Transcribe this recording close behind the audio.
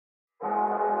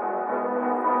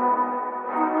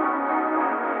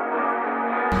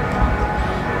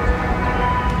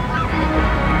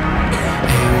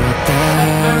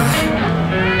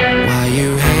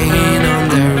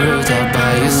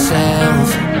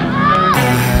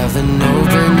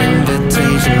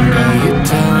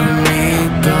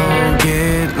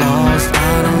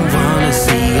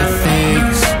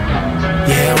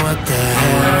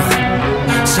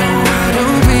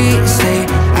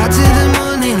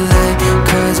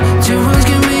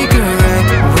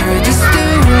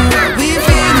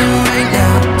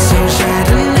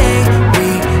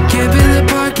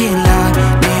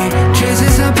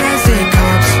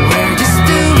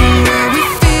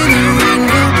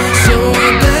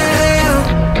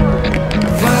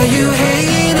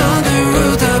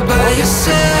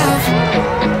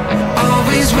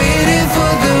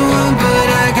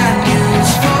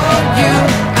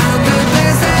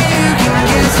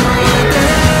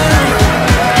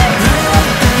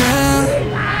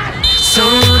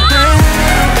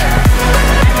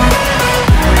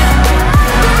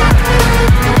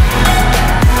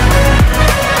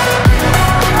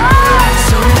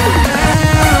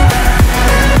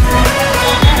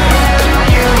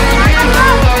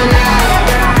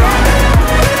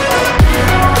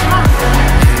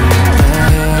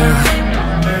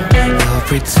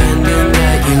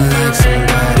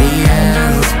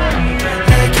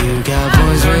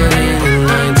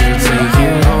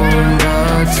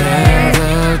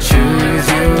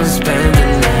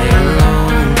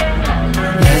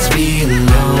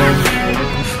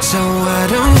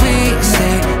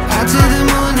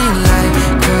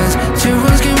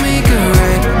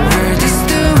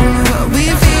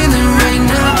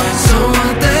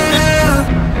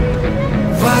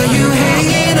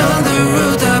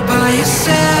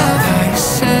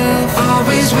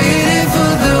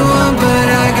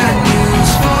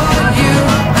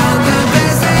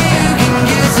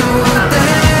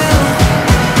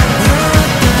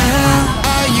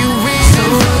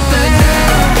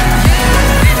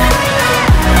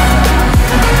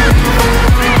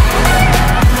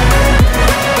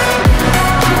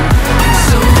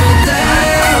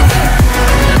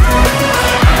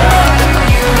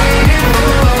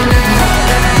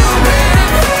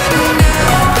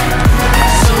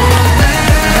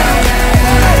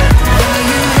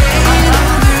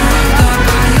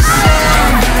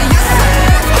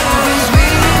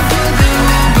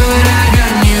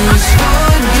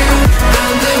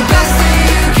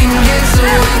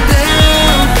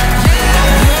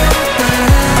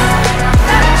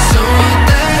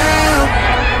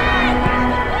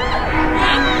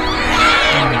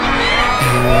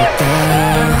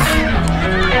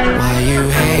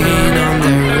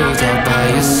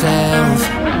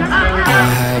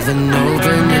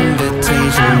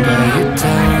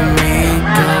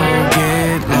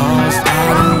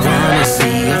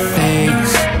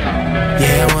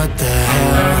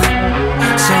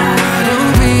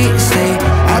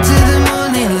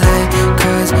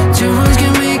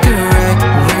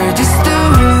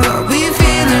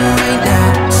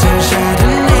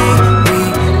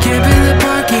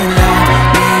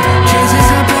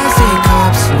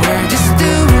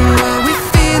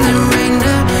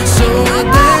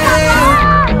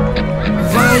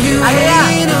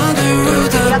hanging on the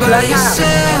roof all by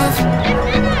yourself,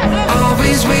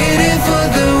 always waiting for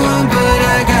the one, but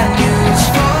I got news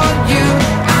for you.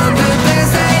 I'm the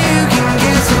best that you can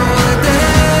get, so what the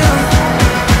hell?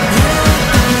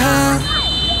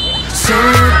 So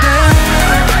what the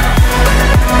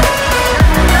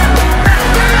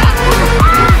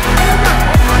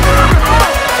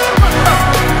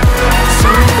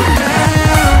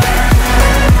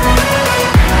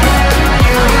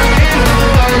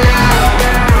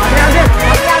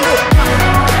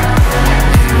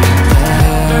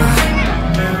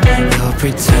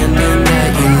pretending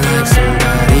that you like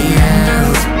somebody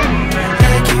else,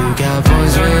 like you got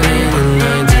boys waiting in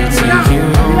line to take you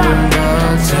home.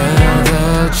 But tell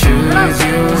the truth,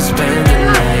 you'll spend the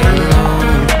night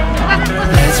alone.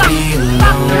 Let's be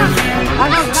alone.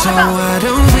 So why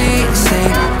don't we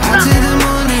stay out to the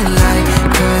morning light?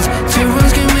 Cause two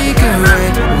roads can make a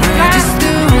right. We're just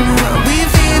doing what we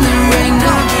feeling right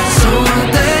now. So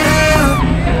what the hell?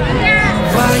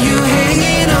 Why you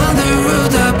hanging on the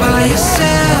roof up by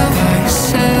yourself?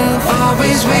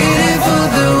 Always waiting for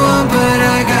the one, but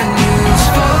I got news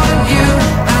for you.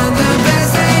 I'm the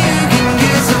best that you can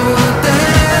get, so what the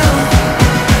hell?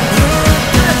 What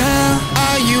the hell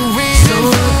are you waiting for?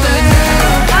 What the hell?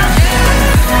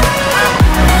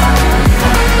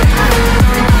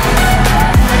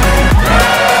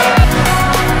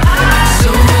 So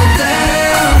what the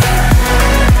hell?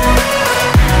 What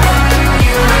are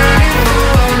you waiting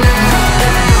for now?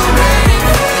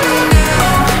 Waiting for now.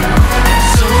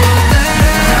 So what the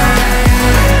hell?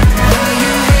 Are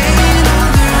you hanging on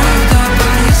the roof all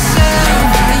by yourself?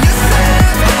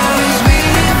 Always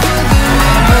waiting for the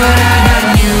one, but I got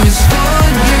news for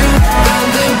you. I'm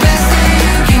the best that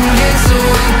you can get, so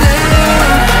what the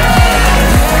hell?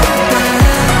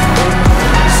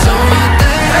 So what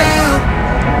the hell?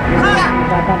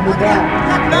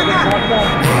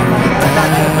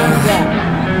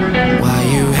 Why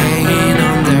you hanging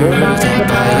on the roof all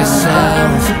by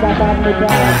yourself?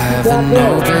 I have an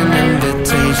open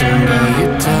invitation, but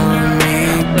you're telling me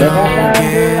go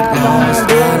get lost.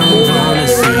 I don't wanna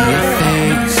see your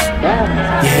face.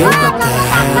 Yeah, what the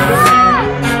hell?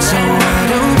 So why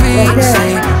don't we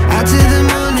stay out to the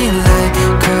morning light?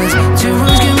 Cause two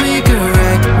roads can make a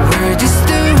right. We're just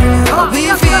doing what we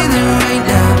feeling right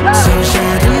now. So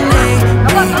Chardonnay,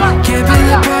 me camp in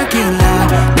the parking lot,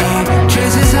 me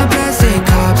traces of plastic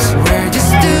cups. We're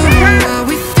just doing what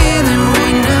we feeling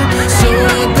right now. So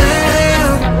what the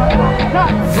hell?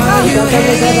 Why you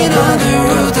hanging on the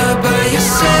roof all by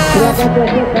yourself?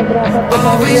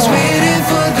 Always waiting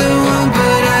for the one,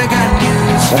 but I got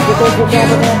news for you.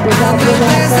 I'm the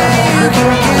best that you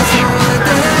can get, so what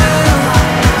the hell?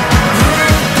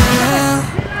 What the hell?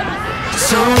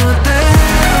 So what the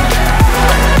hell?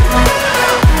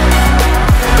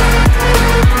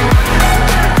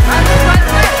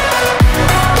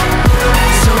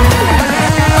 So what the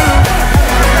hell?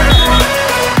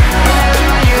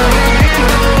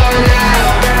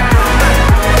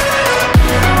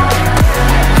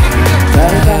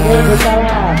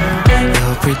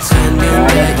 You're pretending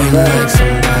that you like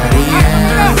somebody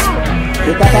else,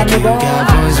 like you got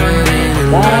boys waiting in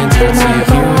line to take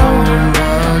you home.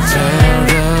 But tell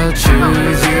the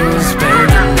truth, you'll spend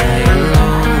the night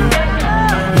alone.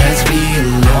 Let's be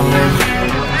alone.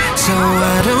 So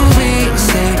why don't we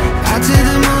stay out to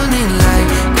the morning light?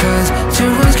 Cause two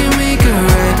roads can make a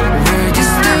right. We're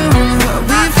just doing what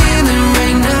we feeling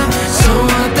right now. So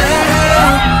what the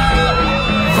hell?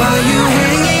 Why you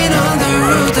hanging on the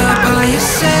roof all by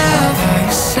yourself?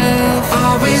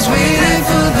 Always waiting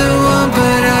for the one,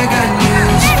 but I got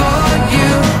news for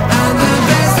you. I'm the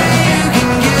best that you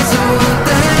can get, so what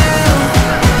the hell?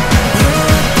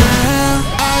 What the hell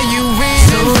are you waiting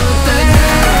for? So what the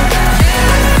hell?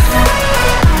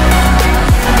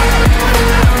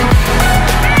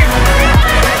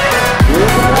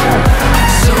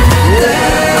 So what the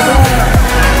hell?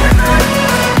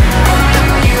 What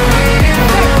are you waiting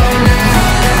for now?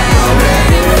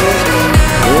 Waiting for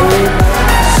now.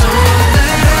 So what the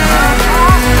hell?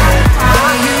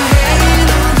 Are you hanging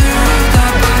on the roof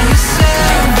all by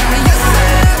yourself?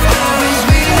 Always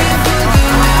waiting for the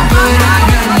one, but I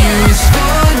got news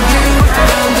for you.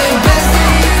 I'm the best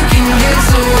that you can get,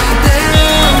 so what the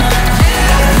hell?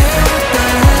 What the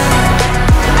hell?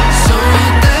 So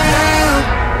what the hell?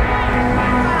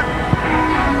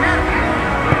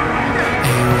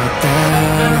 Hey, what the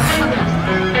hell?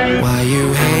 Why you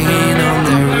hanging on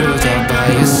the roof all by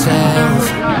yourself?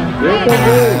 I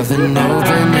have an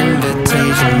open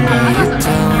invitation, but you're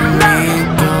telling me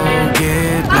go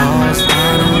get lost. I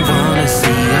don't wanna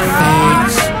see your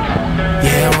face.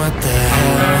 Yeah, what the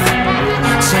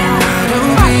hell? So why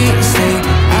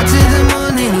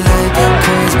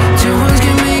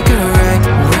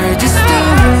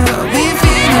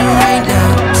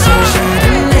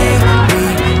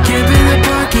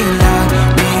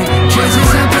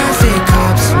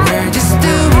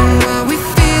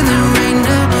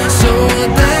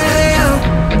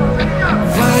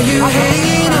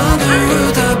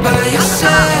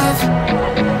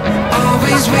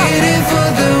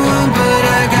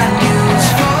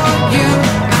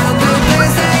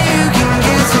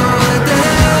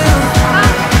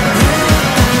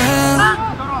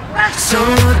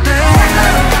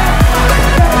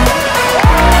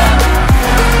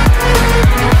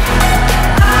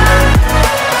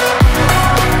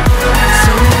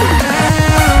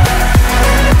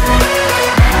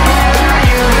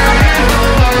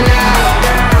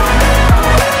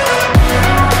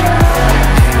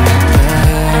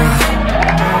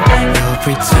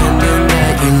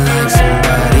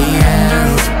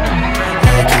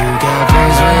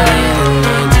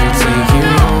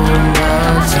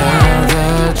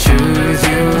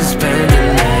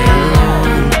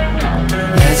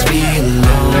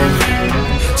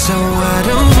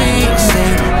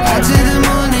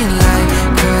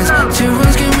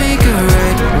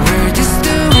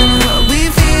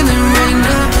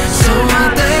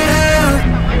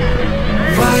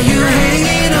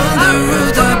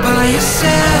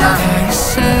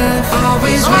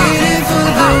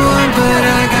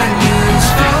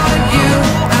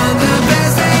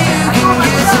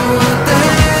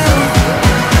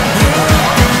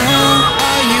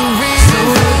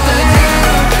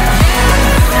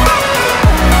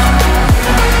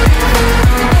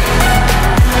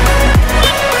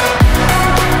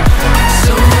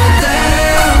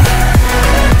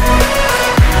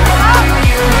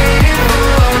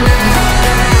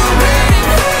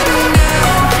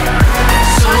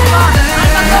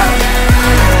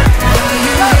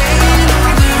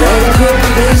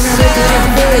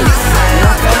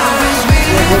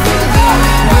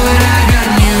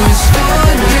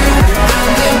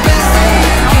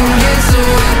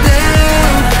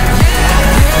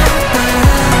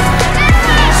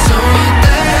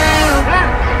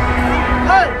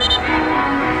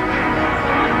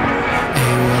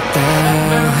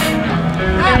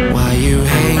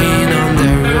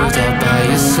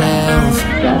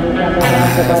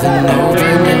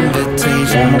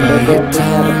you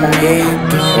told me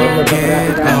go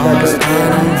get lost. I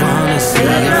don't wanna see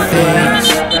your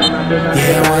face.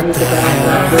 Yeah, what the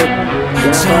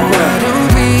hell? So why don't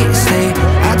we stay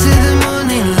out to the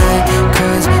morning light?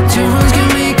 Cause two wrongs can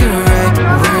make a right.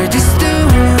 We're just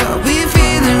doing what we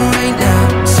feeling right now.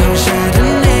 So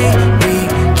Chardonnay, we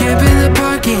camp in the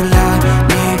parking lot.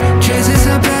 Need traces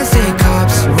of plastic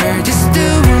cups. We're just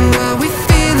doing what we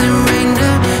feeling right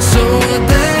now. So what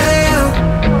the hell?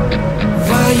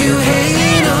 Why you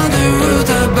hanging on the roof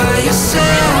all by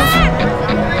yourself?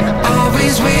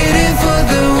 Always waiting for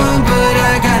the one, but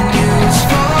I got news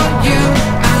for you.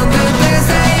 I'm the best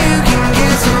that you can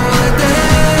get, so what the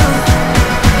hell?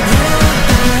 Yeah, what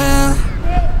the hell?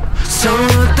 So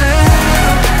what the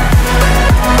hell?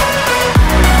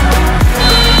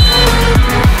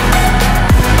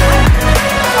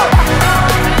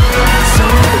 So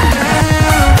what the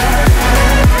hell?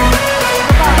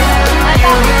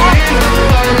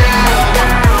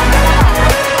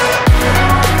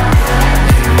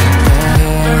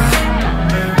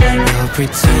 You're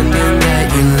pretending that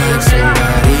you like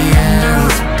somebody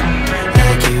else,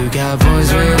 like you got boys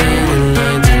waiting in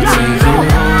line to take you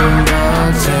home.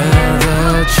 But tell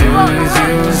the truth,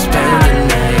 you spend the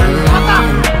night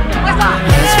alone.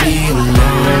 Let's be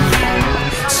alone.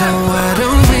 So why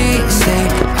don't we stay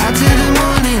out to the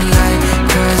morning light?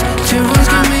 Cause two wrongs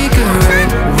can make a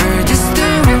right. We're just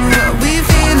doing what we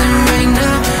feeling right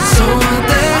now. So what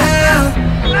the hell?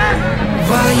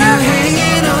 Why you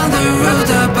hanging on the roof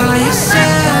all by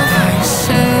yourself?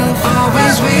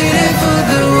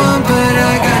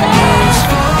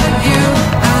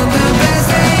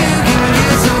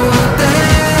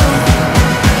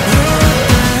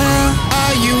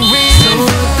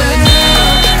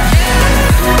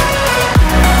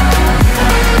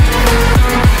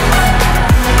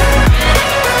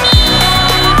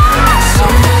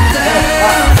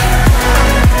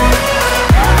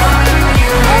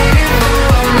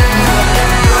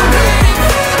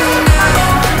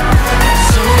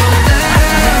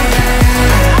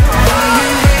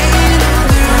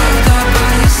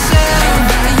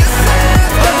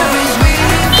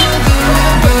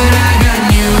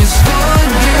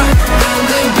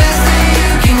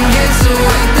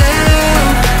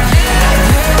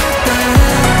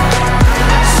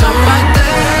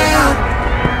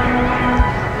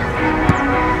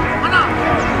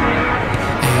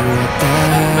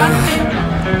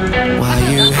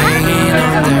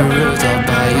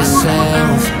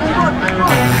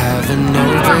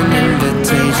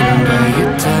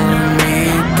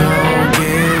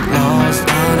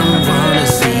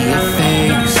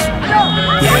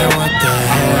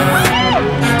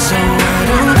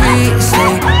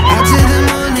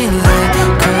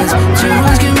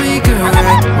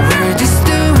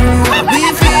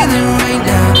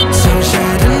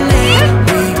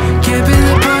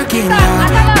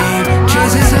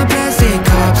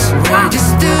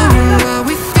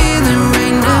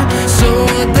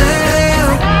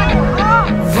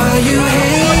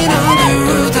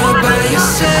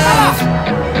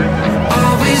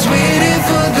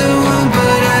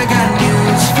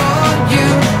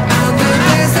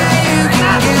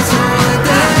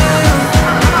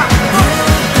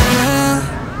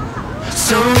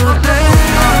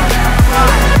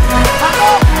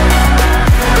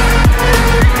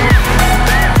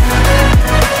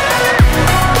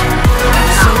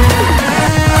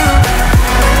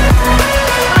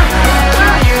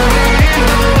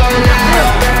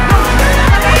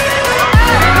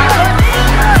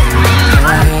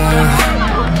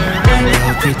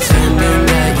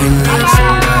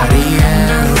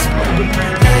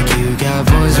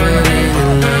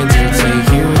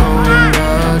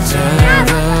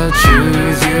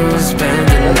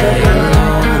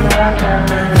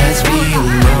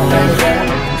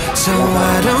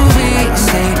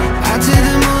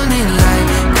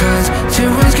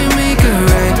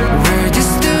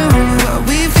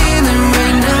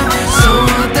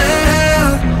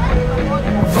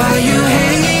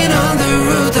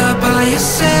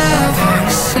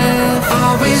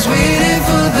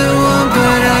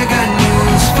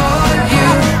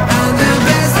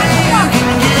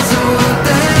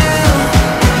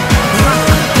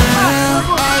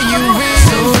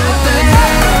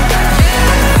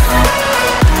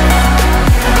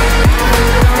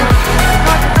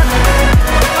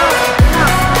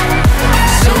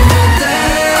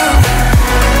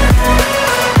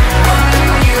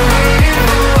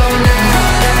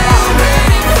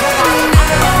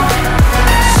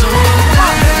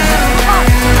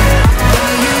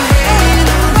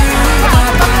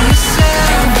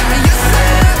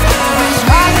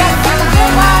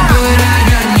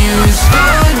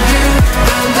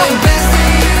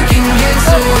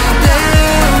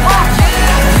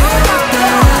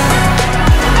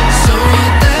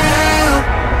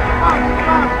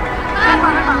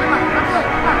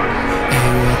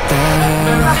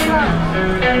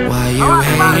 Why you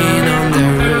hanging on the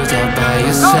rooftop by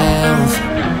yourself?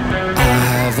 I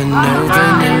have an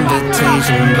open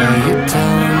invitation, but you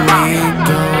tell me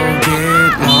go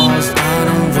get lost. I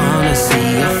don't wanna see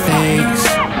your face.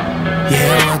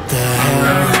 Yeah, what the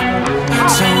hell?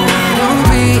 So why don't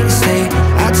we stay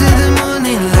out till the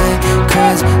morning light?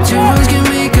 Cause two wrongs can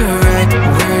make a right.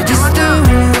 We're just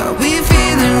doing what we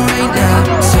feeling right now.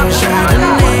 So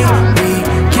Chardonnay, we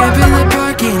camp in the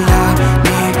parking lot.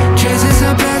 Leave traces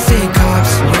of plastic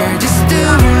cups. We're just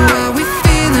doing what we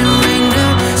feeling right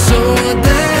now. So what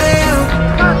the hell?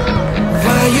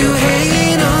 Why you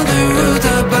hanging on the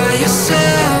rooftop by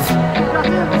yourself?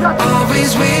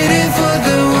 Always waiting for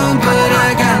the one, but I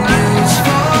got news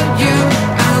for you.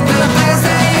 I'm the best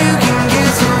that you can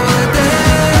get. So what the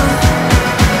hell?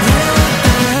 Yeah, what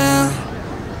the hell?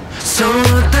 So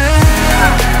what the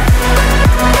hell?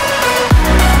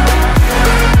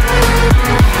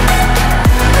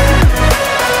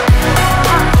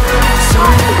 So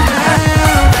what the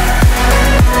hell?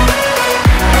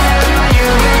 You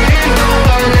ain't no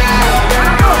one now.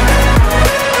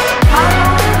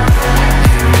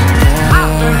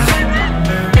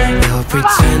 You're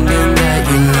pretending that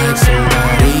you like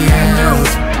somebody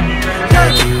else,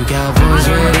 like you got boys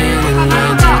waiting in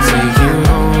line to take you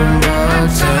home. But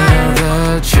tell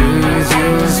the truth,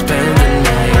 you'll spend the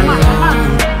night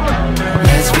alone.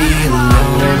 Let's be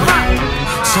alone.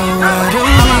 So why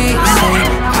don't we stay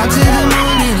out till the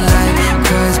morning light?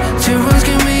 Cause two wrongs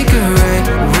can make a right.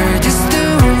 We're just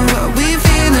doing what we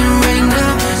feeling right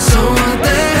now. So what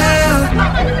the hell?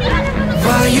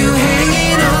 Why you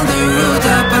hanging on the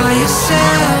rooftop by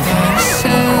yourself?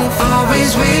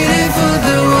 Always waiting for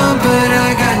the one, but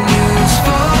I got news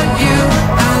for you.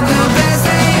 I'm the best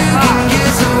that you can get.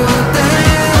 So what the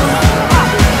hell?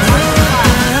 What the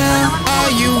hell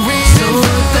are you waiting? So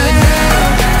what the hell?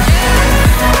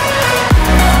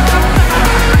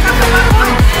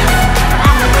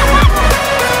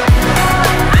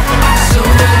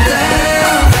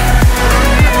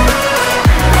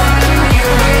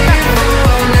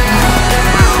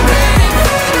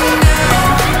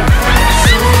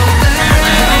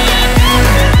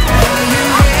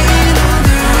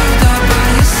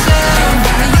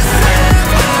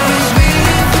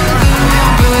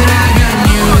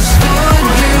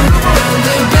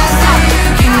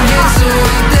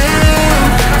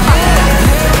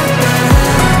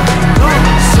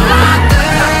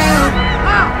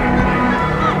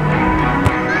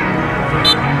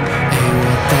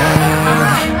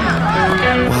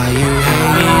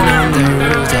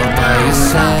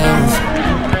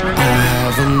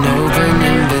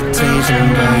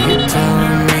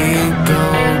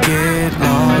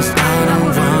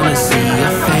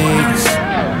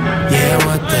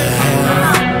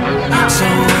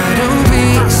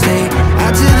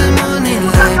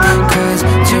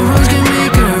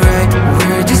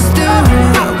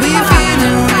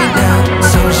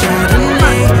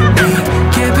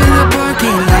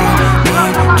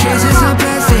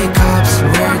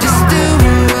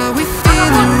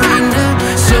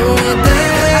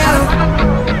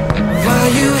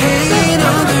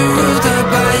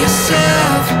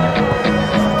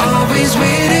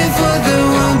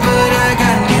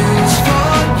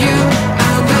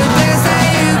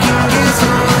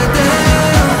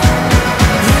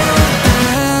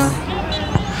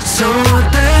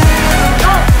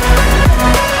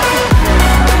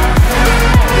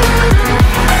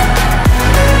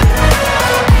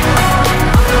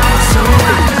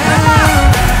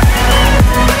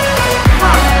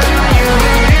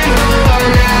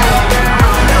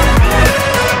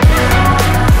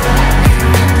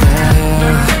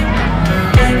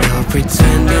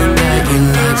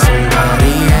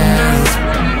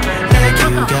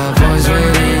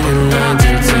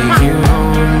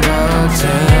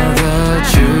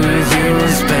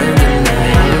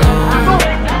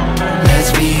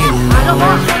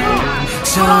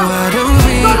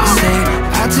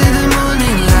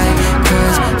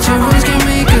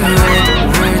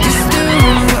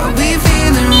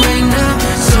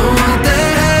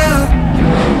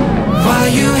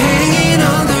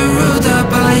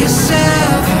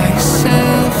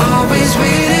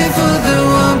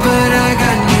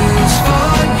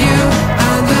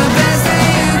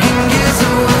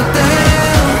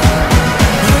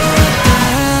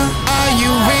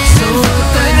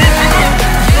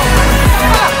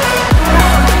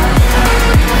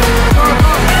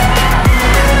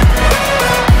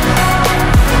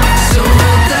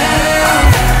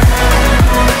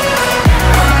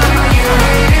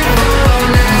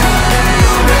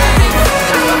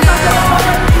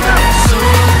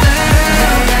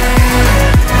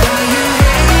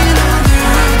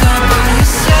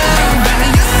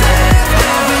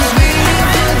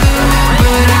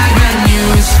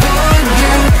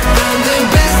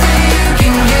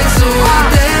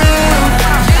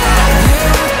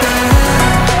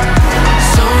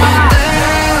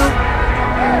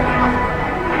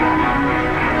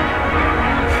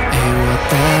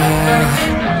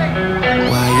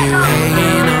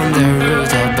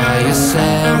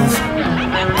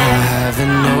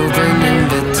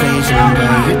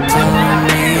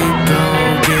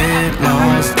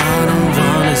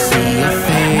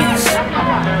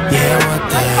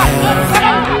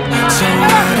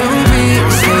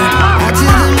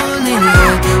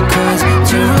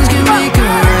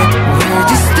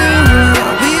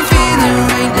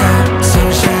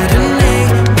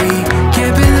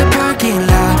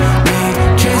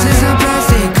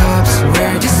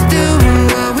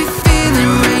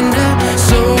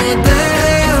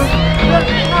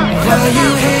 Are you